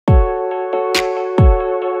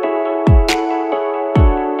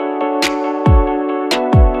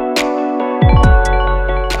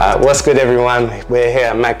What's good, everyone? We're here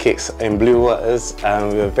at Mad Kicks in Bluewaters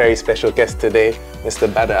with a very special guest today, Mr.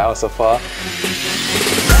 Baderalsafar.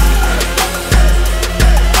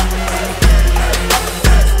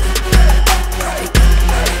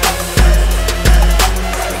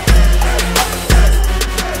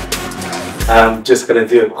 I'm just gonna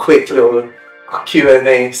do a quick little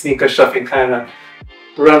Q&A, sneaker shopping kind of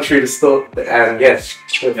run through the store, and yes.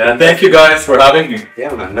 Yeah, thank you guys for having me.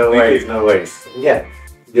 Yeah, man, no worries, no worries. Yeah,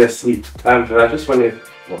 yes, sweet. I just wanted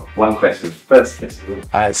one question first.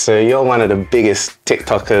 Alright, so you're one of the biggest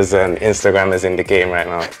TikTokers and Instagrammers in the game right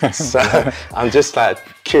now. So I'm just like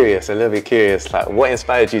curious, a little bit curious, like what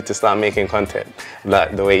inspired you to start making content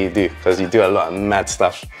like the way you do? Because you do a lot of mad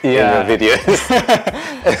stuff in your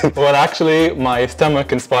videos. Well, actually, my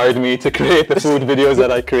stomach inspired me to create the food videos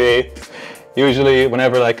that I create. Usually,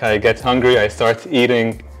 whenever like I get hungry, I start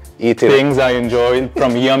eating things I enjoy,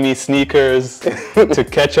 from yummy sneakers to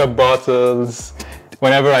ketchup bottles.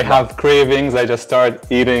 Whenever I have cravings, I just start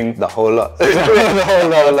eating the whole lot. the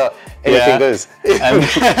whole lot. Anything goes. And,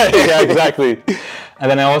 yeah, exactly. And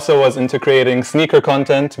then I also was into creating sneaker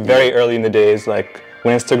content very early in the days, like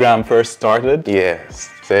when Instagram first started. Yes.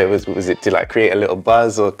 So was it to like create a little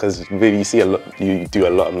buzz, or because maybe you see a lot, you do a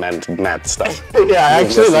lot of mad stuff? Yeah, I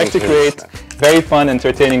actually like to create very fun,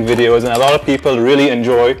 entertaining videos, and a lot of people really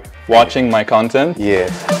enjoy watching my content. Yeah.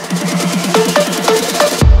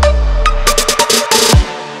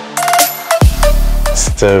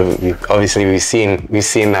 So obviously we've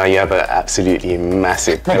seen now you have an absolutely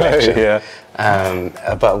massive collection. Yeah.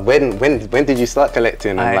 But when did you start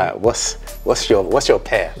collecting, and like what's your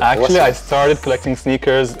pair? Actually, I started collecting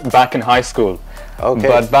sneakers back in high school. Okay.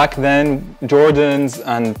 But back then, Jordans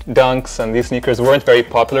and Dunks and these sneakers weren't very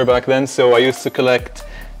popular back then, so I used to collect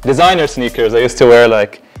designer sneakers. I used to wear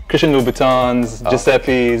like Christian Louboutins,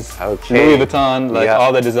 Giuseppe's, Louis Vuitton, like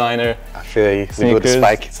all the designer sneakers.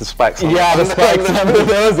 The spikes on. Yeah, the spikes. Remember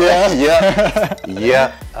those? Yeah.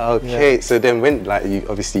 Yeah. Okay. So then, when like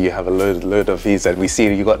obviously you have a load of these, and we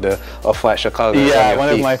see you got the Off-White Chicago. Yeah, one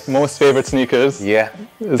of my most favorite sneakers. Yeah.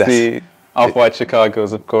 Is the Off-White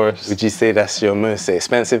Chicago's, of course. Would you say that's your most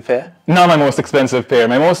expensive pair? Not my most expensive pair.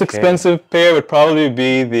 My most expensive pair would probably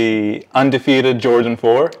be the undefeated Jordan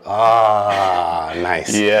 4. Ah,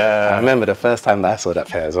 nice. Yeah. I remember the first time that I saw that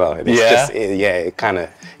pair as well. It's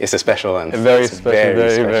it's a special one. Very special,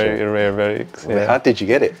 very rare, very. Yeah. How did you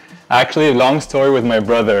get it? Actually, long story with my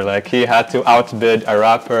brother. Like, he had to outbid a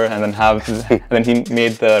rapper, and then he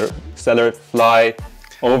made the seller fly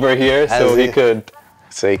over here so he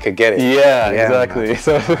could get it. Yeah, exactly. Man.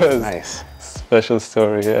 So it was nice. Special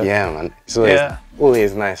story. Yeah, man. It's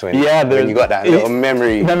always nice when you got that little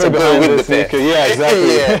memory to go with the sneaker. Yeah,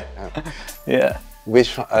 exactly. Yeah.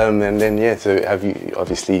 Which and then so have you,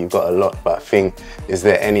 obviously you've got a lot, but I think, is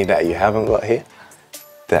there any that you haven't got here?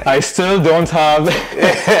 I still don't have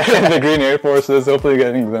the green Air Forces, hopefully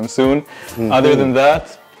getting them soon. Other than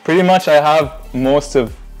that, pretty much I have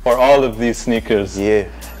all of these sneakers. Yeah.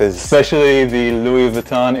 Especially the Louis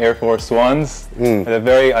Vuitton Air Force Ones. A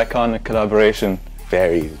very iconic collaboration.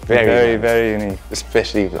 Very unique.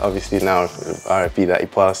 Especially obviously now RIP that he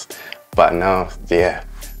passed, but now they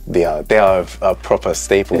are a proper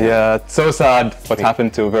staple. Yeah, it's so sad what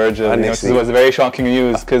happened to Virgil. It was very shocking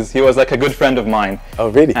news, because he was like a good friend of mine. Oh,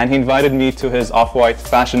 really? And he invited me to his Off-White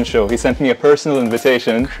fashion show. He sent me a personal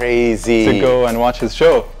invitation. Crazy. To go and watch his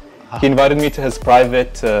show. He invited me to his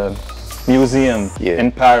private museum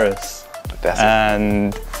in Paris.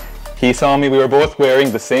 And he saw me, we were both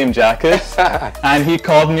wearing the same jacket, and he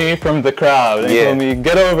called me from the crowd and he told me,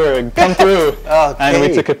 get over, come through. And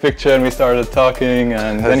we took a picture and we started talking,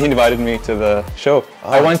 and then he invited me to the show.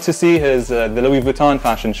 I went to see his the Louis Vuitton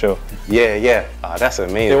fashion show. Yeah. Oh, that's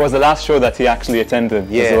amazing. It was the last show that he actually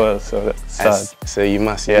attended as well, so that's sad. So you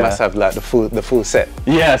must have like the full set.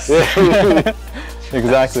 Yes.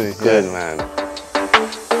 Exactly. Good, man.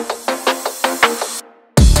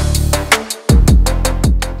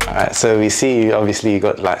 Alright, so we see obviously you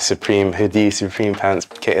got like Supreme hoodie, Supreme pants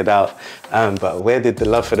kitted out, but where did the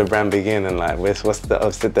love for the brand begin, and like what's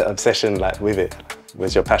the obsession like with it?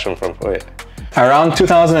 Where's your passion for it? Around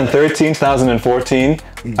 2013, 2014,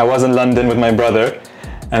 I was in London with my brother.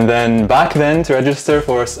 And then back then, to register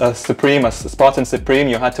for a spot in Supreme,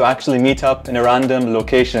 you had to actually meet up in a random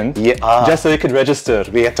location, just so you could register.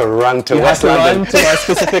 We had to run to West London. You had to run to a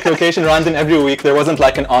specific location, random every week. There wasn't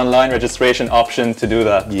like an online registration option to do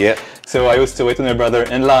that. Yeah. So I used to wait with my brother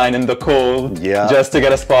in line in the cold, just to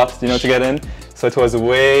get a spot, to get in. So it was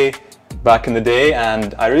way back in the day,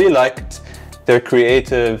 and I really liked their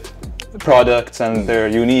creative products and their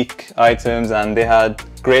unique items, and they had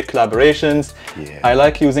great collaborations. Yeah. I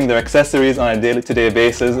like using their accessories on a day-to-day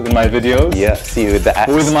basis in my videos. Yeah, see you with the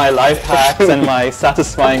axe. With my life hacks and my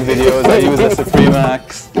satisfying videos, I use the Supreme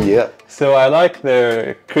axe. Yeah. So I like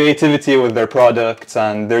their creativity with their products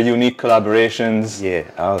and their unique collaborations. Yeah,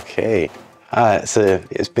 okay. Alright, so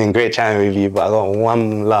it's been great chatting with you, but I got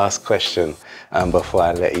one last question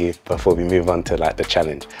before we move on to like the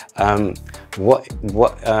challenge.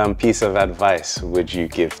 What piece of advice would you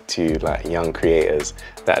give to like young creators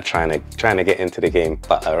that are trying to get into the game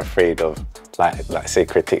but are afraid of like say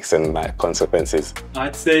critics and like consequences?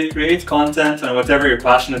 I'd say create content on whatever you're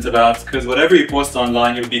passionate about, because whatever you post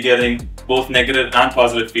online you'll be getting both negative and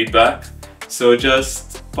positive feedback. So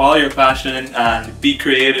just follow your passion and be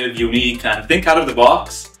creative, unique, and think out of the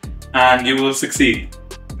box, and you will succeed.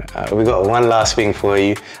 We got one last thing for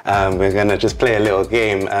you. We're gonna just play a little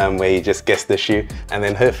game where you just guess the shoe, and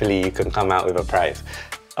then hopefully you can come out with a prize.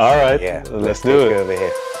 All right, yeah, let's do it over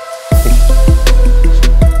here.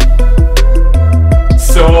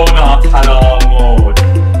 So not halal mode.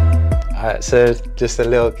 Alright, so just a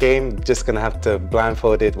little game. Just gonna have to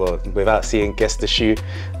blindfold it, well, without seeing, guess the shoe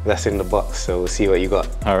that's in the box. So we'll see what you got.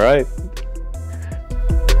 All right.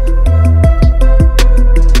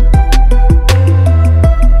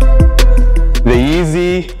 The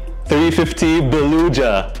Yeezy 350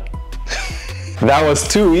 Beluga. That was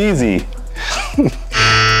too easy.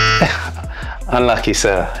 Unlucky,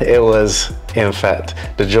 sir. It was, in fact,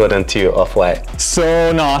 the Jordan 2 Off-White.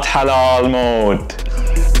 So not halal mode.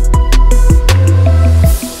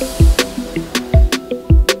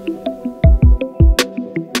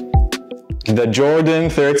 The Jordan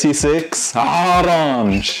 36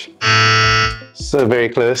 Orange. So very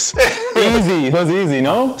close. Easy, it was easy,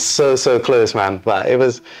 no? So close, man, but it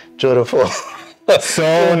was Jordan 4.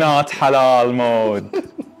 So not halal mode.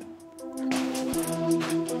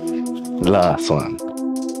 Last one.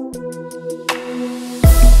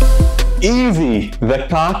 Easy, the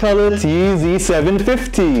Chocolate Yeezy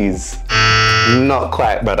 750s. Not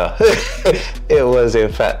quite, brother. It was,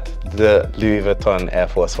 in fact, the Louis Vuitton Air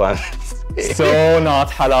Force One. So not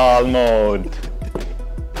halal mode.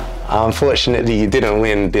 Unfortunately, you didn't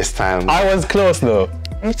win this time. I was close though.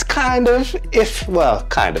 It's kind of,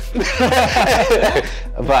 kind of.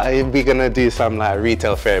 But we're gonna do some like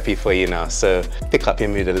retail therapy for you now. So pick up your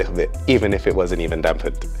mood a little bit, even if it wasn't even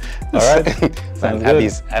dampened. All right.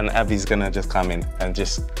 and Abby's gonna just come in and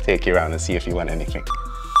just take you around and see if you want anything.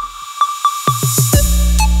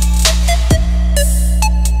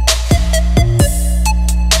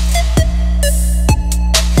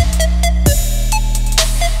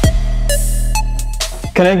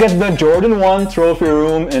 Can I get the Jordan 1 trophy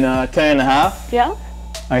room in a 10.5? Yeah.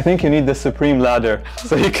 I think you need the Supreme ladder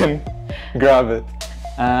so you can grab it.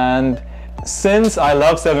 And since I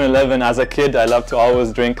love 7-Eleven as a kid, I love to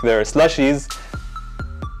always drink their slushies.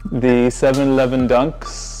 The 7-Eleven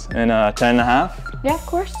Dunks in a 10.5. Yeah, of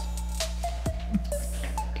course.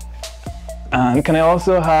 And can I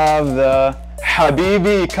also have the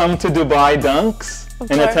Habibi Come to Dubai Dunks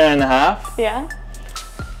in a 10.5? Yeah.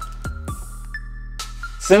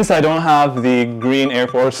 Since I don't have the green Air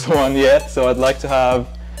Force One yet, so I'd like to have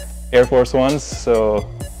Air Force Ones, so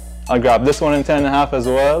I'll grab this one in 10.5 as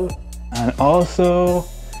well. And also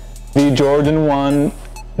the Jordan 1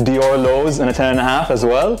 Dior Lows in a 10.5 as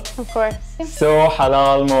well. Of course. So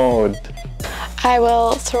halal mode. I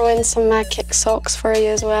will throw in some Mad Kick socks for you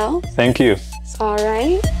as well. Thank you. It's all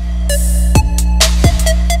right.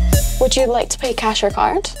 Would you like to pay cash or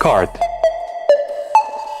card? Card.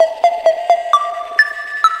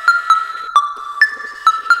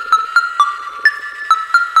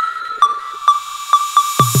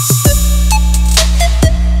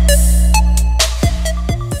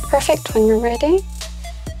 Perfect, when you're ready.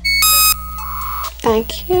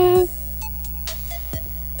 Thank you.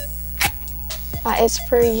 That is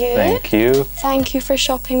for you. Thank you. Thank you for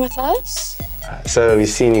shopping with us. So we've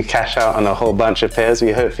seen you cash out on a whole bunch of pairs.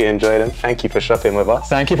 We hope you enjoyed them. Thank you for shopping with us.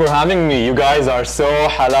 Thank you for having me. You guys are so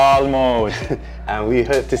halal mode. And we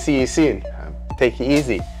hope to see you soon. Take it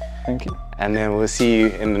easy. Thank you. And then we'll see you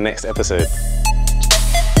in the next episode.